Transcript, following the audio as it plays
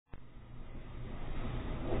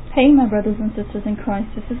Hey, my brothers and sisters in Christ,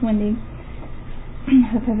 this is Wendy.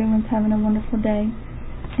 Hope everyone's having a wonderful day.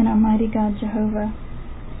 And Almighty God Jehovah,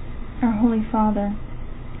 our Holy Father,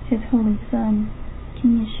 His Holy Son,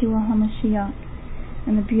 King Yeshua HaMashiach,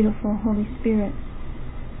 and the beautiful Holy Spirit,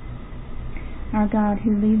 our God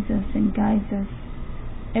who leads us and guides us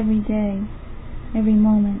every day, every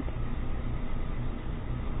moment,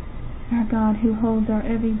 our God who holds our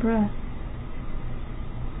every breath,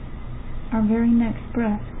 our very next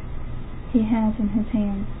breath He has in His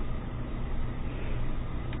hands.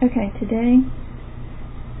 Okay, today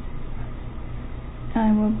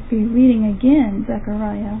I will be reading again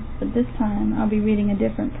Zechariah, but this time I'll be reading a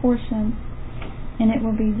different portion, and it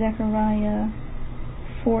will be Zechariah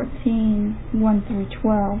 14, 1 through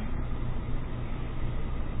 12.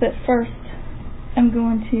 But first, I'm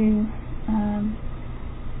going to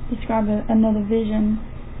describe another vision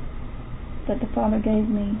that the Father gave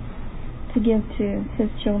me to give to His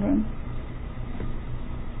children.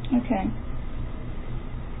 Okay.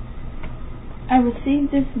 I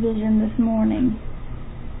received this vision this morning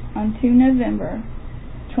on 2 November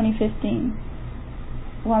 2015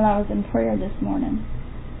 while I was in prayer this morning.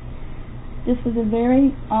 This was a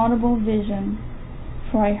very audible vision,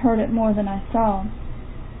 for I heard it more than I saw.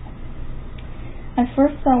 I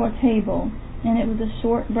first saw a table, and it was a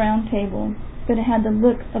short brown table, but it had the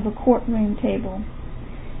look of a courtroom table.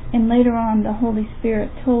 And later on, the Holy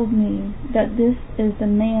Spirit told me that this is the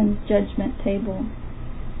man's judgment table,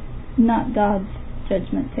 not God's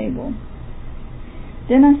judgment table.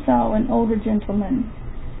 Then I saw an older gentleman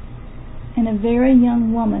and a very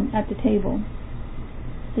young woman at the table.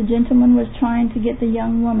 The gentleman was trying to get the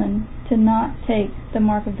young woman to not take the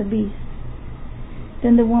mark of the beast.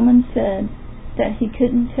 Then the woman said that he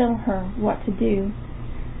couldn't tell her what to do,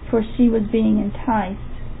 for she was being enticed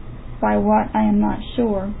by what I am not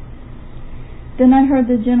sure. Then I heard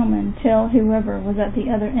the gentleman tell whoever was at the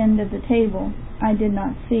other end of the table, I did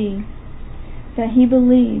not see, that he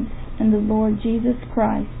believes in the Lord Jesus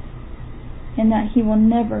Christ, and that he will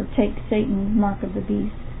never take Satan's mark of the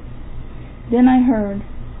beast. Then I heard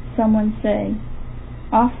someone say,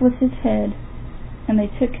 "Off with his head," and they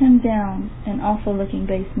took him down an awful-looking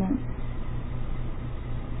basement.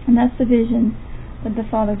 And that's the vision that the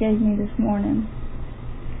Father gave me this morning.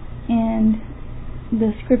 And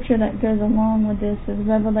the scripture that goes along with this is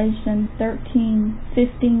Revelation 13,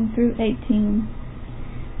 15 through 18.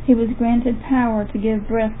 He was granted power to give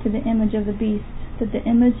breath to the image of the beast, that the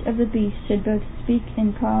image of the beast should both speak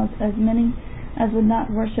and cause as many as would not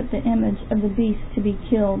worship the image of the beast to be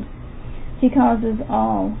killed. He causes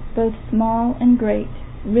all, both small and great,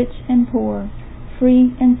 rich and poor,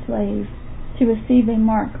 free and slave, to receive a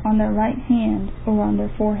mark on their right hand or on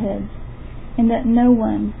their foreheads, and that no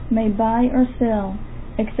one may buy or sell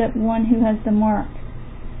except one who has the mark,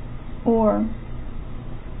 or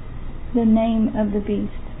the name of the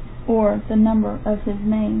beast, or the number of his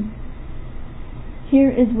name.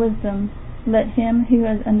 Here is wisdom. Let him who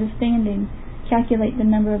has understanding calculate the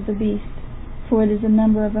number of the beast, for it is the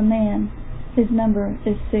number of a man. His number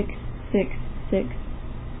is 666.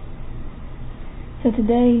 So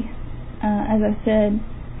today, as I said,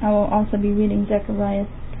 I will also be reading Zechariah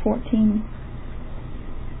 14,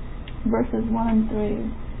 verses 1 through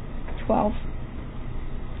 12.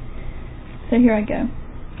 So here I go.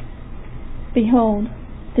 Behold,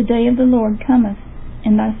 the day of the Lord cometh,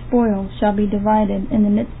 and thy spoil shall be divided in the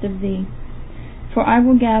midst of thee. For I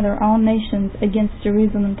will gather all nations against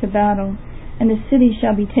Jerusalem to battle, and the city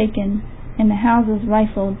shall be taken, and the houses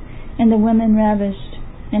rifled, and the women ravished,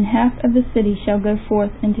 and half of the city shall go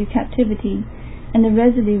forth into captivity, and the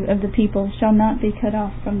residue of the people shall not be cut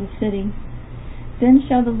off from the city. Then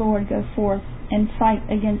shall the Lord go forth and fight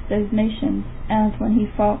against those nations, as when he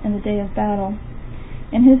fought in the day of battle.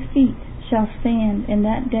 And his feet shall stand in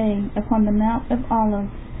that day upon the Mount of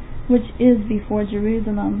Olives, which is before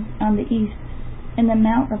Jerusalem on the east, and the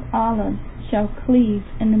Mount of Olives shall cleave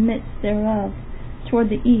in the midst thereof, toward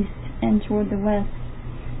the east and toward the west.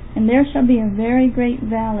 And there shall be a very great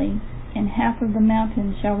valley, and half of the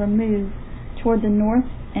mountain shall remove toward the north,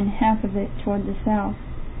 and half of it toward the south.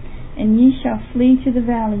 And ye shall flee to the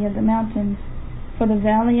valley of the mountains, for the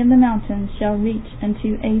valley of the mountains shall reach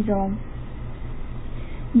unto Azal.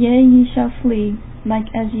 Yea, ye shall flee, like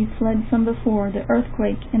as ye fled from before the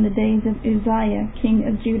earthquake in the days of Uzziah king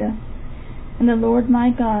of Judah. And the Lord my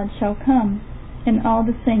God shall come, and all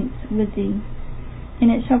the saints with thee. And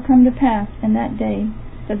it shall come to pass in that day,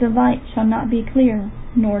 that the light shall not be clear,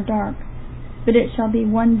 nor dark, but it shall be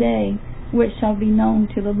one day, which shall be known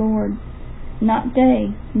to the Lord. Not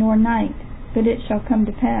day, nor night, but it shall come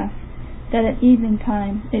to pass, that at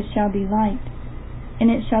eventide it shall be light. And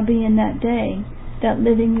it shall be in that day that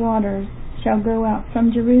living waters shall go out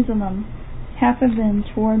from Jerusalem, half of them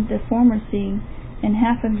toward the former sea, and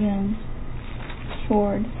half of them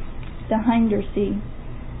toward the hinder sea.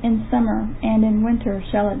 In summer and in winter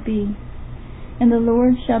shall it be. And the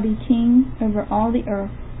Lord shall be king over all the earth.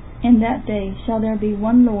 In that day shall there be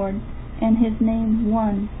one Lord, and his name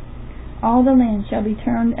one. All the land shall be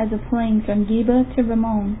turned as a plain from Geba to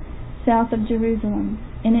Rimmon, south of Jerusalem,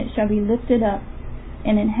 and it shall be lifted up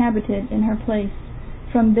and inhabited in her place,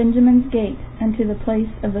 from Benjamin's gate unto the place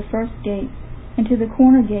of the first gate, and to the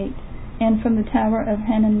corner gate, and from the tower of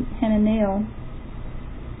Hananeel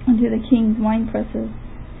unto the king's winepresses.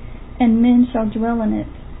 And men shall dwell in it,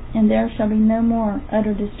 and there shall be no more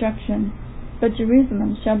utter destruction, but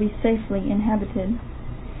Jerusalem shall be safely inhabited.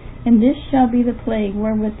 And this shall be the plague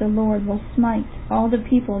wherewith the Lord will smite all the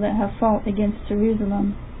people that have fought against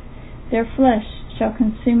Jerusalem. Their flesh shall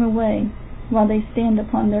consume away while they stand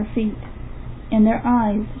upon their feet, and their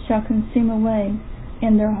eyes shall consume away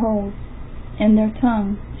in their holes, and their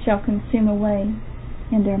tongue shall consume away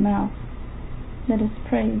in their mouth. Let us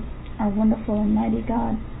praise our wonderful and mighty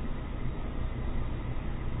God.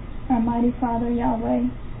 Our mighty Father, Yahweh,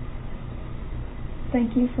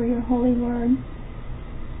 thank you for your holy word.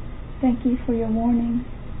 Thank you for your warning,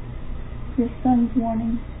 your Son's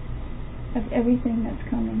warning of everything that's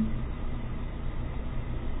coming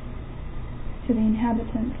to the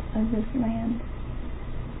inhabitants of this land.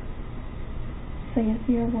 Saith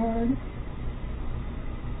your word.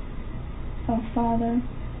 Oh Father,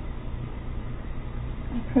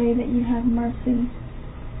 I pray that you have mercy.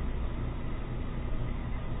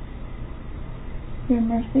 Your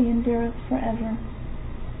mercy endureth forever.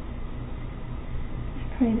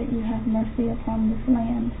 I pray that you have mercy upon this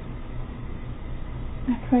land.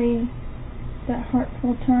 I pray that hearts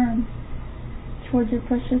will turn toward your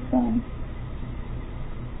precious Son,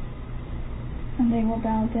 and they will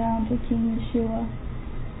bow down to King Yeshua,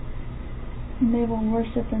 and they will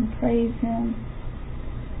worship and praise him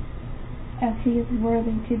as he is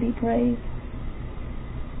worthy to be praised.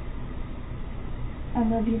 I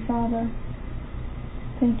love you, Father.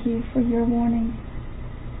 Thank you for your warning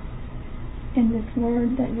in this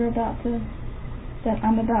word that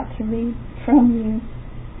I'm about to read from you.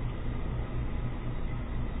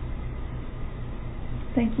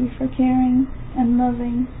 Thank you for caring and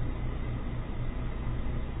loving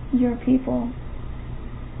your people,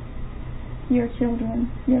 your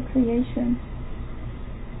children, your creation.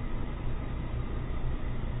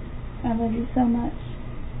 I love you so much.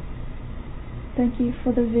 Thank you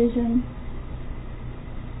for the vision,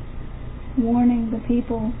 warning the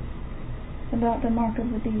people about the mark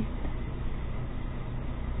of the beast.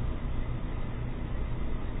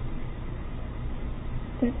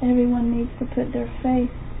 That everyone needs to put their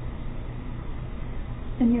faith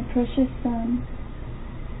in your precious Son,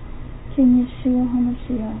 King Yeshua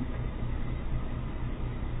HaMashiach.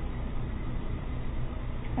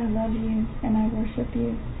 I love you and I worship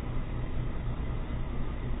you.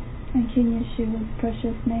 In King Yeshua's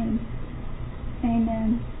precious name,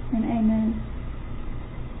 amen and amen.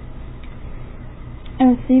 I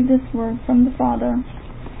received this word from the Father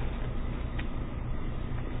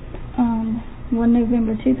on 1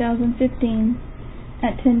 November 2015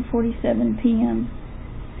 at 10:47 p.m.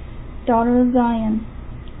 Daughter of Zion,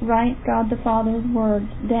 write God the Father's words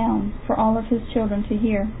down for all of his children to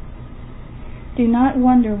hear. Do not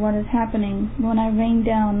wonder what is happening when I rain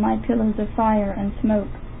down my pillars of fire and smoke,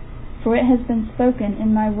 for it has been spoken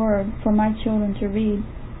in my word for my children to read.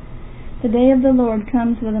 The day of the Lord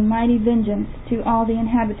comes with a mighty vengeance to all the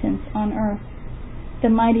inhabitants on earth. The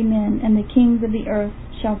mighty men and the kings of the earth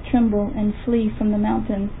shall tremble and flee from the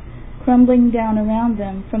mountains, crumbling down around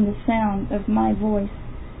them from the sound of my voice.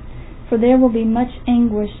 For there will be much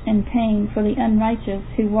anguish and pain for the unrighteous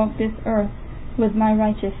who walk this earth with my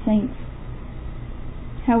righteous saints.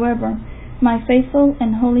 However, my faithful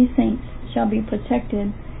and holy saints shall be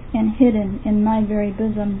protected and hidden in my very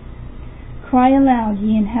bosom. Cry aloud,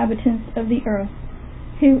 ye inhabitants of the earth.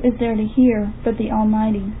 Who is there to hear but the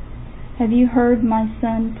Almighty? Have you heard my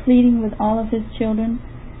Son pleading with all of his children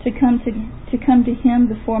to come to him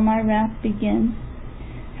before my wrath begins?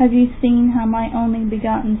 Have you seen how my only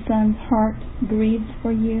begotten Son's heart grieves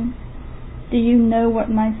for you? Do you know what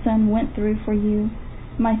my Son went through for you,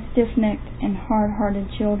 my stiff-necked and hard-hearted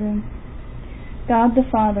children? God the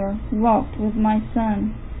Father walked with my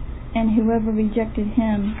Son, and whoever rejected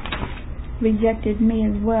him rejected me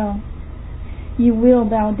as well. You will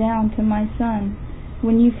bow down to my Son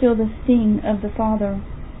when you feel the sting of the Father.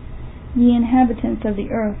 Ye inhabitants of the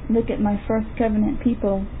earth, look at my first covenant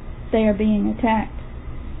people. They are being attacked.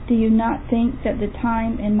 Do you not think that the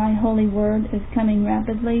time in my holy word is coming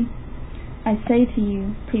rapidly? I say to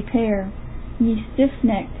you, prepare, ye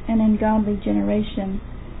stiff-necked and ungodly generation.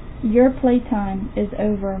 Your playtime is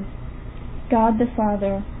over. God the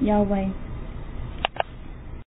Father, Yahweh.